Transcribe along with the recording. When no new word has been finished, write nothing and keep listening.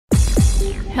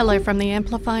Hello from the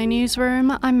Amplify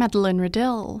newsroom, I'm Madeline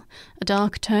Riddell. A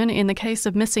dark turn in the case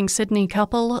of missing Sydney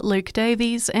couple Luke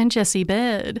Davies and Jessie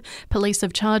Baird. Police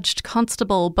have charged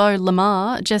Constable Beau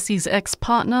Lamar, Jessie's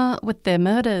ex-partner, with their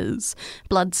murders.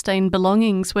 Blood-stained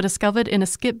belongings were discovered in a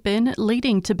skip bin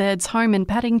leading to Baird's home in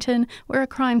Paddington, where a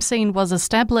crime scene was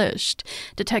established.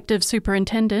 Detective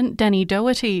Superintendent Danny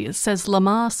Doherty says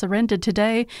Lamar surrendered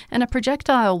today and a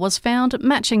projectile was found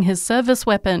matching his service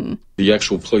weapon. The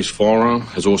actual police firearm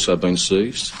has also been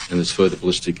seized, and there's further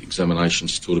ballistic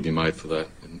examinations still to be made for that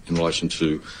in relation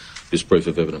to this proof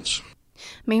of evidence.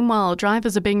 Meanwhile,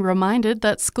 drivers are being reminded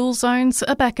that school zones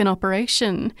are back in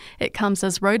operation. It comes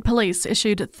as road police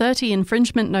issued 30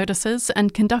 infringement notices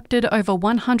and conducted over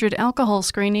 100 alcohol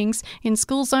screenings in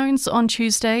school zones on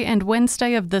Tuesday and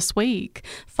Wednesday of this week.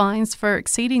 Fines for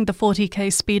exceeding the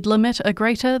 40k speed limit are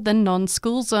greater than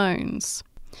non-school zones.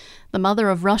 The mother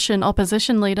of Russian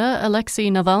opposition leader Alexei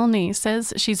Navalny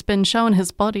says she's been shown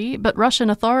his body, but Russian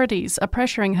authorities are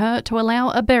pressuring her to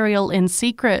allow a burial in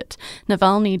secret.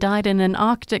 Navalny died in an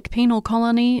Arctic penal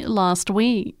colony last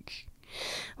week.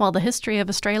 While the history of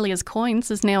Australia's coins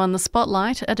is now in the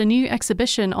spotlight at a new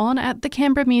exhibition on at the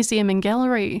Canberra Museum and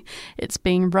Gallery. It's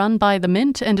being run by the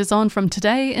Mint and is on from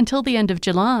today until the end of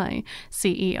July.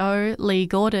 CEO Lee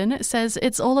Gordon says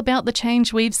it's all about the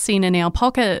change we've seen in our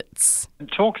pockets. It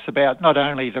talks about not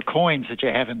only the coins that you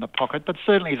have in the pocket, but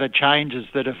certainly the changes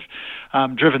that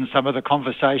have driven some of the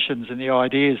conversations and the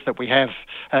ideas that we have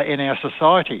in our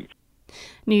society.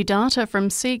 New data from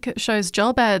Seek shows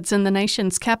job ads in the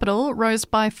nation's capital rose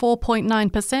by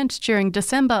 4.9% during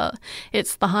December.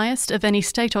 It's the highest of any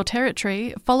state or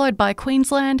territory, followed by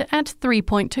Queensland at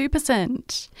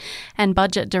 3.2%. And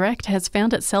Budget Direct has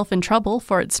found itself in trouble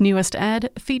for its newest ad,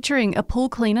 featuring a pool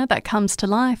cleaner that comes to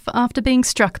life after being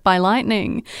struck by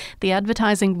lightning. The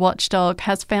advertising watchdog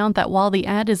has found that while the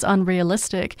ad is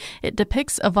unrealistic, it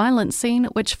depicts a violent scene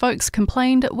which folks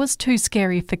complained was too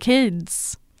scary for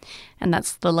kids. And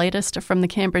that's the latest from the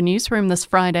Canberra newsroom this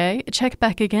Friday. Check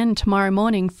back again tomorrow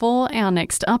morning for our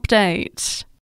next update.